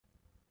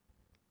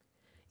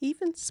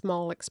Even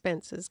small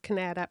expenses can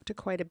add up to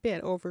quite a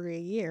bit over a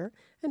year,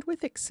 and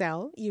with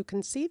Excel, you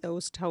can see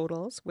those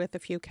totals with a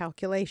few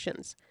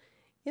calculations.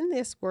 In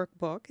this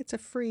workbook, it's a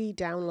free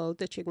download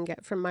that you can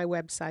get from my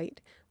website.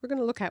 We're going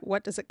to look at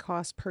what does it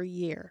cost per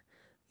year.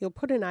 You'll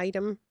put an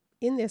item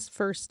in this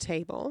first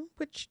table,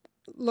 which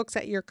looks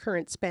at your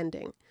current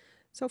spending.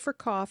 So for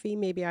coffee,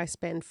 maybe I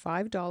spend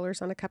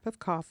 $5 on a cup of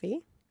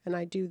coffee, and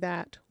I do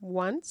that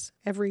once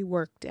every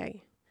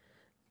workday.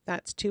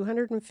 That's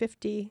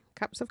 250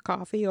 cups of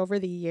coffee over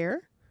the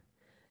year,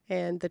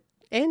 and the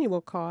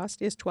annual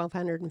cost is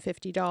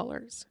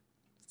 $1,250.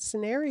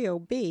 Scenario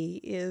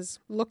B is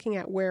looking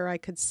at where I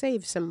could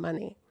save some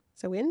money.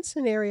 So in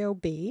scenario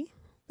B,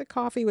 the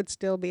coffee would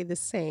still be the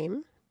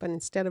same, but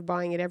instead of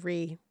buying it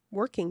every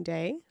working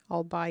day,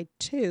 I'll buy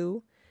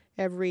 2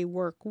 every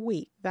work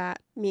week. That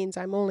means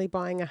I'm only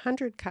buying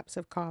 100 cups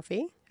of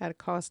coffee at a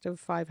cost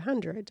of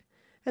 $500,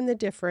 and the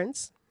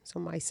difference, so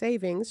my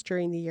savings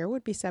during the year,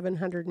 would be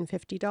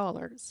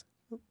 $750.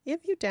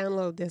 If you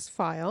download this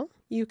file,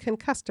 you can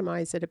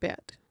customize it a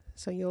bit.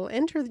 So you'll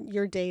enter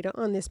your data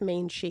on this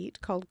main sheet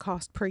called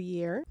Cost Per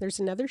Year. There's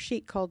another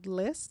sheet called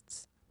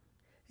Lists,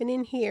 and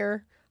in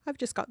here I've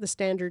just got the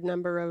standard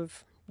number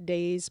of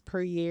days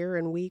per year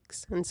and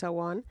weeks and so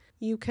on.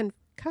 You can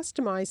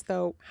customize,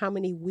 though, how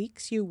many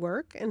weeks you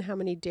work and how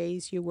many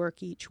days you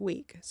work each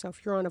week. So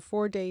if you're on a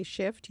 4-day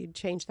shift, you'd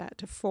change that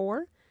to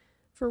 4.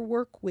 For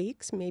work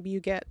weeks, maybe you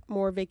get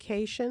more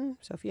vacation.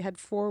 So if you had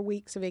 4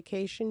 weeks of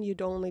vacation,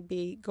 you'd only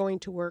be going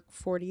to work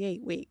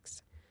 48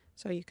 weeks.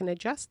 So you can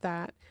adjust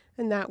that,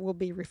 and that will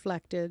be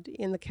reflected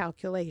in the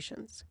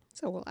calculations.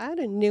 So we'll add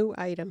a new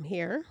item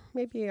here.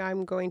 Maybe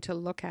I'm going to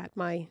look at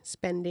my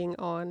spending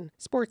on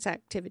sports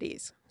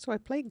activities. So I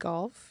play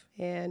golf,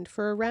 and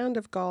for a round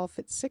of golf,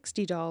 it's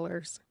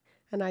 $60,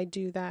 and I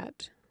do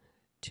that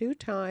 2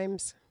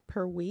 times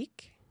per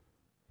week.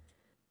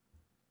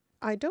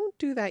 I don't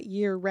do that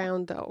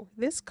year-round, though.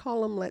 This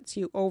column lets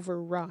you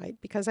override.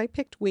 Because I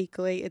picked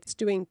weekly, it's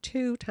doing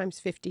 2 times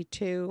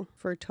 52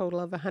 for a total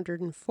of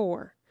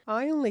 104.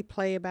 I only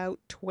play about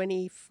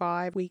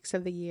 25 weeks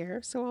of the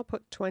year, so I'll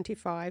put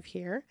 25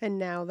 here. And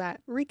now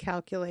that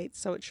recalculates,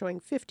 so it's showing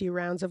 50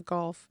 rounds of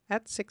golf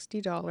at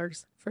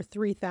 $60 for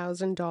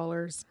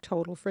 $3,000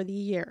 total for the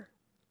year.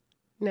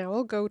 Now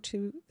I'll go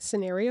to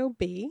scenario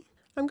B.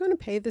 I'm going to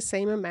pay the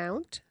same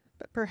amount,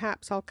 but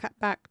perhaps I'll cut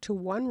back to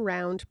 1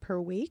 round per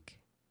week.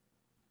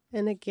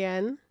 And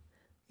again,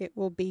 it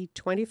will be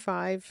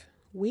 25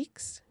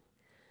 weeks.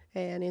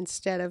 And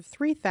instead of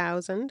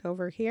 3,000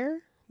 over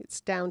here,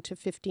 it's down to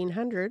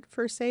 1,500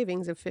 for a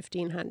savings of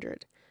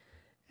 1,500.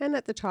 And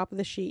at the top of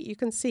the sheet, you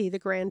can see the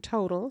grand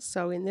total.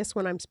 So in this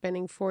one, I'm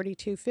spending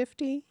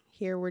 $4,250.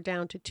 Here we're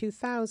down to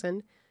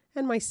 2,000.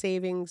 And my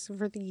savings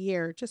for the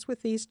year, just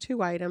with these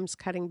 2 items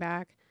cutting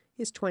back,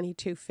 is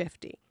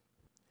 $2,250.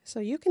 So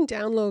you can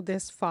download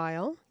this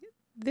file.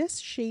 This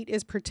sheet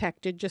is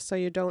protected just so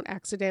you don't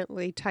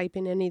accidentally type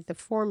in any of the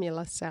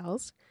formula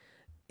cells.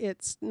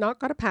 It's not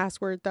got a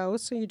password though,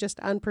 so you just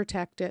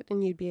unprotect it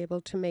and you'd be able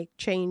to make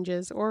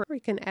changes, or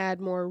you can add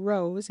more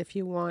rows if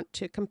you want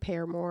to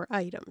compare more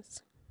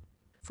items.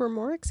 For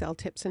more Excel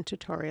tips and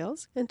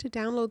tutorials, and to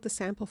download the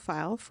sample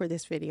file for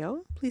this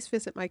video, please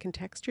visit my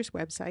Contextures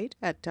website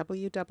at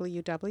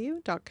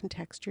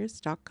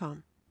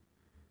www.contextures.com.